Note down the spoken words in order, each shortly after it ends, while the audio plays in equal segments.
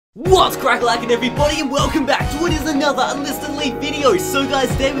What's crackalackin' everybody, and welcome back to what is another UnlistedLeaf video. So guys,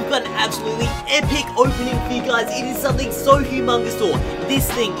 today we've got an absolutely epic opening for you guys. It is something so humongous, or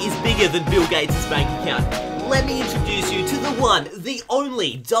this thing is bigger than Bill Gates' bank account. Let me introduce you to the one, the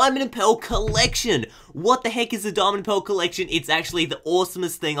only Diamond and Pearl collection. What the heck is the Diamond and Pearl collection? It's actually the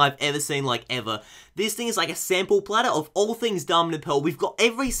awesomest thing I've ever seen, like ever. This thing is like a sample platter of all things Diamond and Pearl. We've got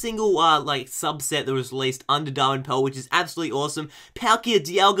every single like subset that was released under Diamond and Pearl, which is absolutely awesome. Palkia,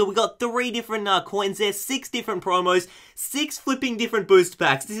 Dialga, we got 3 different coins there, 6 different promos, 6 flipping different boost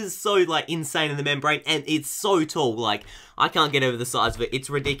packs. This is so like insane in the membrane, and it's so tall. Like, I can't get over the size of it. It's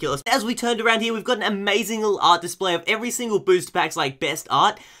ridiculous. As we turned around here, we've got an amazing little art display of every single boost pack's like best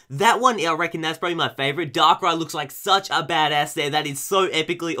art. That one, I reckon that's probably my favorite. Darkrai looks like such a badass there. That is so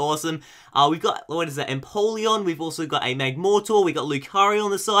epically awesome. We've got, what is that, Empoleon. We've also got a Magmortar. We got Lucario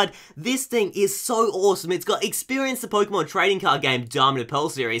on the side. This thing is so awesome. It's got Experience the Pokemon Trading Card Game Diamond and Pearl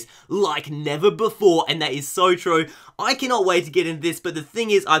series like never before, and that is so true. I cannot wait to get into this, but the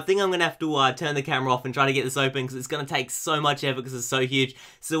thing is, I think I'm going to have to turn the camera off and try to get this open, because it's going to take so much effort because it's so huge.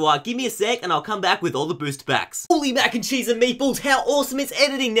 So give me a sec, and I'll come back with all the booster packs. Holy mac and cheese and meatballs, how awesome is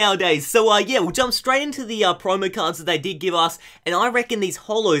editing nowadays. So yeah, we'll jump straight into the promo cards that they did give us, and I reckon these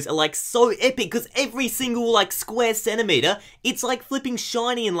holos are like so epic, because every single like square centimeter, it's like flipping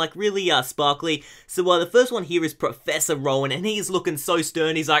shiny and like really sparkly. So the first one here is Professor Rowan, and he's looking so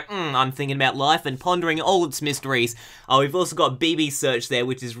stern. He's like, I'm thinking about life and pondering all its mysteries. We've also got BB Search there,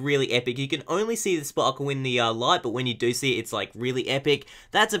 which is really epic. You can only see the sparkle in the light, but when you do see it, it's like really epic.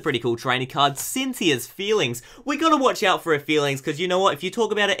 That's a pretty cool trainer card. Cynthia's Feelings. We gotta watch out for her feelings, because you know what? If you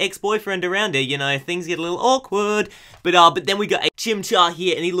talk about her ex-boyfriend around her, you know, things get a little awkward. But then we got a Chimchar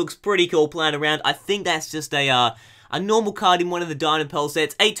here, and he looks pretty cool playing around. I think that's just a normal card in one of the Diamond and Pearl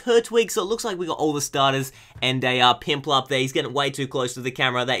sets, a Turtwig, so it looks like we got all the starters, and a Pimple there. He's getting way too close to the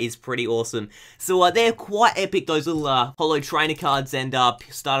camera. That is pretty awesome. So they're quite epic, those little holo trainer cards and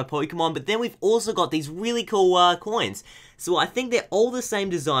starter Pokemon, but then we've also got these really cool coins. So I think they're all the same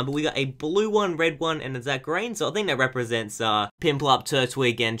design, but we got a blue one, red one, and is that green? So I think that represents Pimple,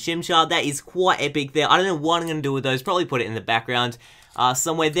 Turtwig, and Chimchar. That is quite epic there. I don't know what I'm going to do with those. Probably put it in the background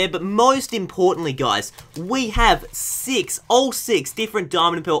somewhere there. But most importantly, guys, we have all six different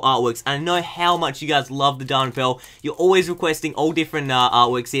Diamond and Pearl artworks. And I know how much you guys love the Diamond and Pearl. You're always requesting all different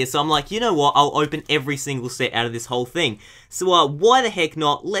artworks here. So I'm like, you know what? I'll open every single set out of this whole thing. So why the heck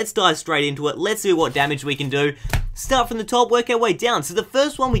not? Let's dive straight into it. Let's see what damage we can do. Start from the top, work our way down. So the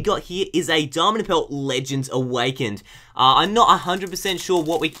first one we got here is a Diamond and Pearl Legends Awakened. I'm not 100% sure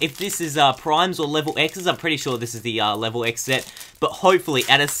if this is Primes or Level X's. I'm pretty sure this is the Level X set. But hopefully,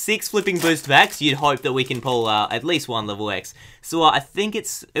 out of 6 flipping boost packs, you'd hope that we can pull at least 1 Level X. So I think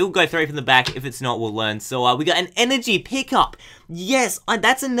it'll go 3 from the back. If it's not, we'll learn. So we got an Energy Pickup. Yes,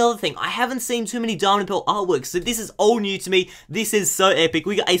 that's another thing. I haven't seen too many Diamond and Pearl artworks, so this is all new to me. This is so epic.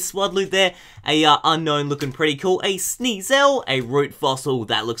 We got a Swudloop there, a Unknown looking pretty cool, a Sneasel, a Root Fossil,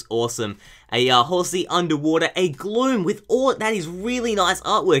 that looks awesome. A Horsey Underwater, a Gloom with all, that is really nice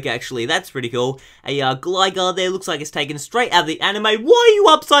artwork actually, that's pretty cool. A Gligar there, looks like it's taken straight out of the anime. Why are you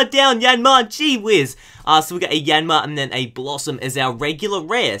upside down, Yanma? Gee whiz. So we got a Yanma and then a Blossom as our regular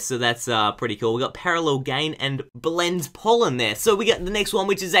rare, so that's pretty cool. We got Parallel Gain and Blends Pollen there. So we got the next one,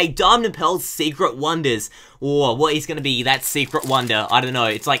 which is a Diamond and Pearl Secret Wonders. Oh, what is going to be that Secret Wonder? I don't know,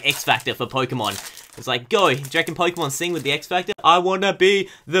 it's like X Factor for Pokemon. It's like, go, do you reckon Pokemon sing with the X Factor? I wanna be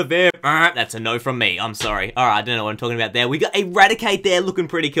the very... That's a no from me, I'm sorry. Alright, I don't know what I'm talking about there. We got Eradicate there, looking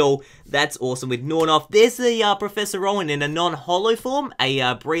pretty cool. That's awesome with Nornoff. There's the Professor Rowan in a non-holo form. A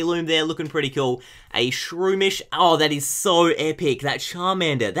Breloom there, looking pretty cool. A Shroomish. Oh, that is so epic. That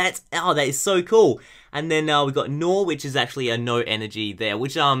Charmander. that is so cool. And then we got Gnaw, which is actually a no energy there,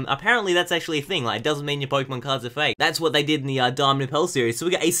 which apparently that's actually a thing. Like, it doesn't mean your Pokemon cards are fake. That's what they did in the Diamond and Pearl series. So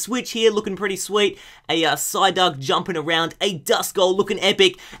we got a Switch here looking pretty sweet, a Psyduck jumping around, a Duskull looking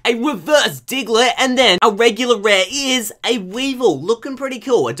epic, a Reverse Diglett, and then a regular rare is a Weevil looking pretty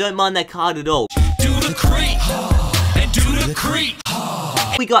cool. I don't mind that card at all. Do the creep and do the creep.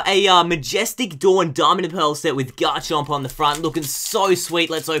 We got a Majestic Dawn Diamond and Pearl set with Garchomp on the front, looking so sweet.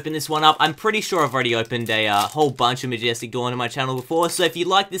 Let's open this one up. I'm pretty sure I've already opened a whole bunch of Majestic Dawn on my channel before, so if you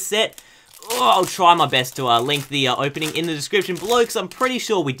like this set, I'll try my best to link the opening in the description below, because I'm pretty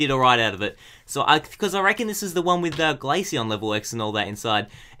sure we did alright out of it. So, because I reckon this is the one with Glaceon Level X and all that inside.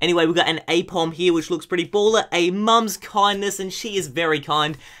 Anyway, we got an Apom here, which looks pretty baller. A Mum's Kindness, and she is very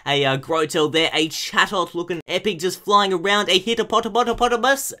kind. A Grotel there. A Chatot looking epic, just flying around. A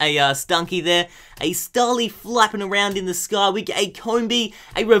Hippopotamus. A Stunky there. A Starly flapping around in the sky. We get a Combee.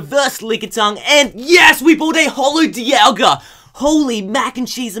 A Reverse Lickitung. And yes, we bought a Holo Dialga. Holy mac and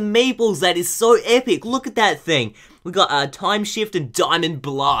cheese and meatballs, that is so epic. Look at that thing. We got a Time Shift and Diamond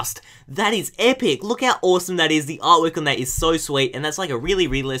Blast. That is epic. Look how awesome that is. The artwork on that is so sweet, and that's like a really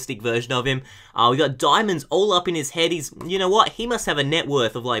realistic version of him. We got diamonds all up in his head. He's, you know what? He must have a net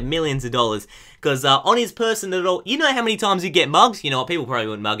worth of like millions of dollars, because on his person at all, you know how many times you get mugged? You know what? People probably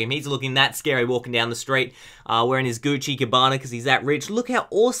wouldn't mug him. He's looking that scary walking down the street, wearing his Gucci Cabana because he's that rich. Look how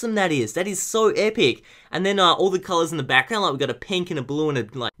awesome that is. That is so epic. And then all the colors in the background, like we got a pink and a blue and a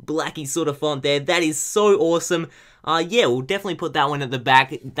like blacky sort of font there. That is so awesome. Yeah, we'll definitely put that one at the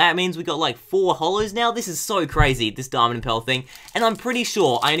back. That means we got like 4 holos now. This is so crazy, this Diamond and Pearl thing. And I'm pretty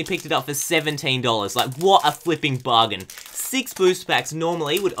sure I only picked it up for $17. Like, what a flipping bargain. 6 boost packs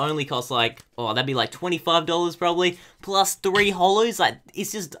normally would only cost like, oh, that'd be like $25 probably. Plus 3 holos. Like,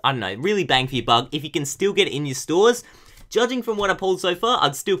 it's just, I don't know, really bang for your buck. If you can still get it in your stores, judging from what I pulled so far,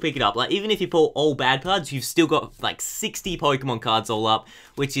 I'd still pick it up. Like, even if you pull all bad cards, you've still got like 60 Pokemon cards all up,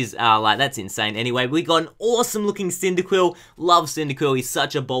 which is, like, that's insane. Anyway, we got an awesome looking Cyndaquil. Love Cyndaquil, he's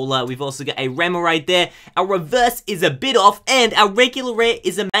such a bowler. We've also got a Remoraid there. Our reverse is a bit off, and our regular rare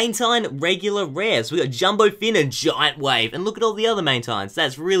is a Maintine regular rare. So we got Jumbo Fin and Giant Wave, and look at all the other Maintines.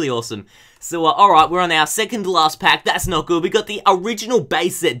 That's really awesome. So, alright, we're on our second to last pack. That's not good. We got the original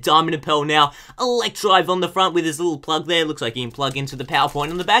base set Diamond and Pearl now. Electrive on the front with his little plug there. Looks like you can plug into the power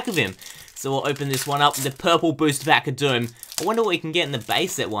point on the back of him. So we'll open this one up with the purple booster pack of Doom. I wonder what we can get in the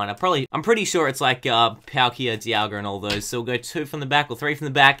base set one. I'm pretty sure it's like Palkia, Dialga, and all those. So we'll go 2 from the back or 3 from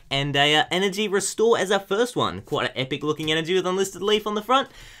the back, and a Energy Restore as our first one. Quite an epic looking energy with Unlisted Leaf on the front.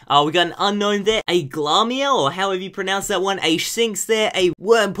 We got an Unknown there, a Glameow, or however you pronounce that one, a Shinx there, a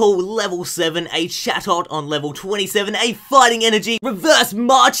Wurmple level 7, a Chatot on level 27, a Fighting Energy, Reverse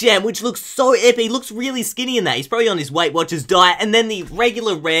Marcham, which looks so epic. He looks really skinny in that. He's probably on his Weight Watchers diet. And then the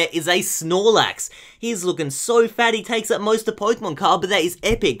regular rare is a Snorlax. He's looking so fat, he takes up most of the Pokemon card, but that is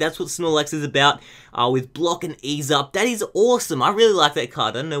epic. That's what Snorlax is about, with block and ease up. That is awesome. I really like that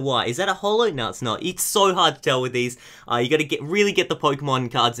card. I don't know why. Is that a holo? No, it's not. It's so hard to tell with these. You gotta really get the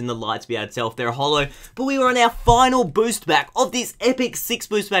Pokemon cards in the light to be able to tell if they're a holo. But we were on our final boost pack of this epic 6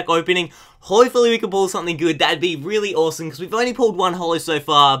 boost pack opening. Hopefully we can pull something good. That'd be really awesome, because we've only pulled 1 holo so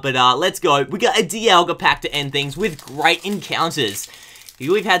far, but let's go. We got a Dialga pack to end things with great encounters.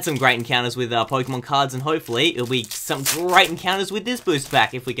 We've had some great encounters with Pokemon cards, and hopefully it'll be some great encounters with this boost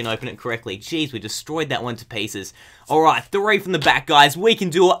pack if we can open it correctly. Jeez, we destroyed that one to pieces. Alright, 3 from the back, guys. We can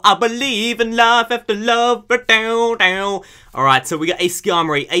do it. I believe in life after love. Alright, so we got a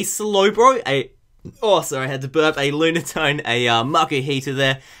Skarmory, a Slowbro, oh, sorry, I had to burp. A Lunatone, a Makuhita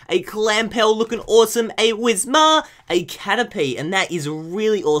there, a Clampel looking awesome, a Whismar, a Caterpie, and that is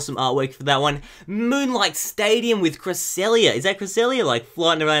really awesome artwork for that one. Moonlight Stadium with Cresselia. Is that Cresselia, like,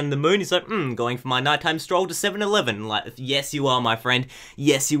 floating around in the moon? He's like, going for my nighttime stroll to 7-Eleven. Like, yes, you are, my friend.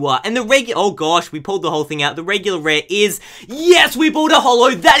 Yes, you are. And the regular, oh gosh, we pulled the whole thing out. The regular rare is, yes, we pulled a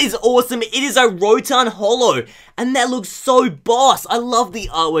holo. That is awesome. It is a Rotom holo, and that looks so boss. I love the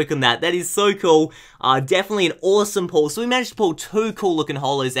artwork on that. That is so cool. Definitely an awesome pull. So we managed to pull 2 cool looking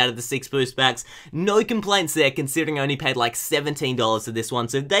holos out of the 6 boost packs. No complaints there, considering I only paid like $17 for this one.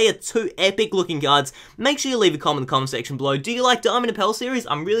 So they are 2 epic looking cards. Make sure you leave a comment in the comment section below. Do you like Diamond and Pearl series?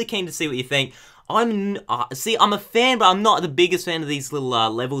 I'm really keen to see what you think. I'm a fan, but I'm not the biggest fan of these little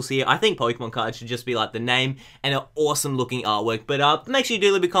levels here. I think Pokemon cards should just be like the name and an awesome looking artwork. But make sure you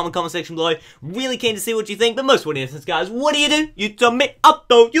do leave a comment in the comment section below. Really keen to see what you think. But most important, guys, what do? You tell me up,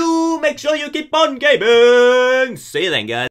 though. You make sure you keep on gaming. See you then, guys.